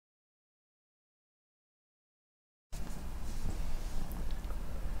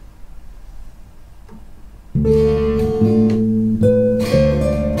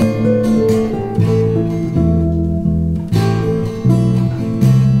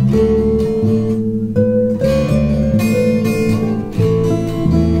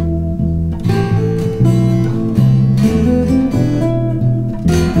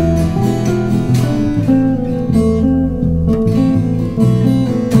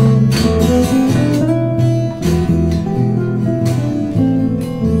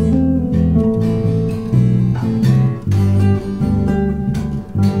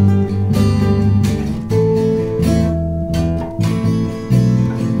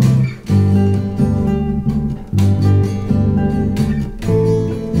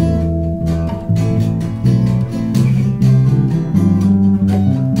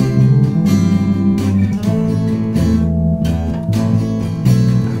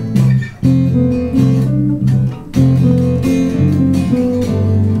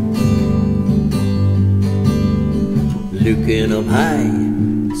Looking up high,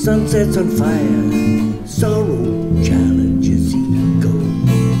 sunsets on fire, sorrow challenges ego.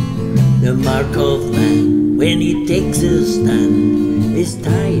 The mark of man, when he takes a stand, is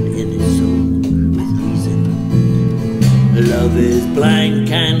tied in his soul with reason. Love is blind,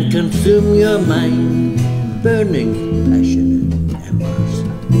 can consume your mind, burning passionate embers.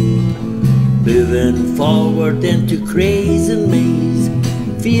 Moving forward into craze and maze,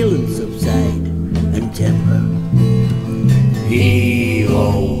 feelings subside and temper.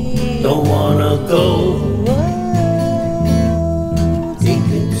 Hero, don't wanna go. Take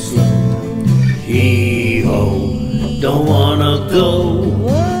it slow. Hero, don't wanna go.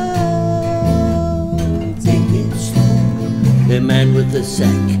 Take it slow. The man with the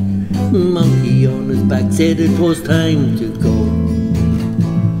sack, monkey on his back, said it was time to go.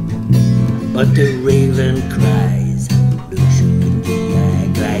 But the raven cries, "Look, shooting the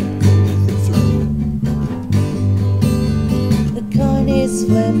ag like go with the flow." The coin is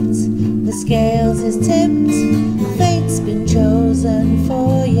flipped, the scales is tipped, fate's been chosen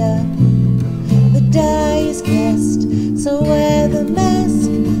for ya. The die is cast, so wear the mask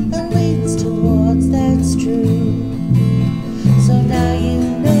and leads towards that's true. So now you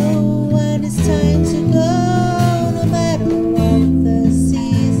know when it's time to go, no matter what the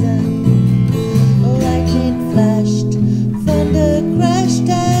season. Lightning flashed, thunder crashed,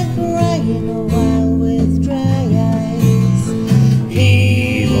 and crying a while with dry eyes.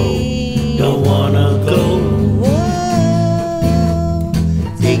 Hero, don't wanna go. Whoa,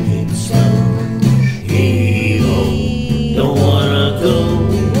 Take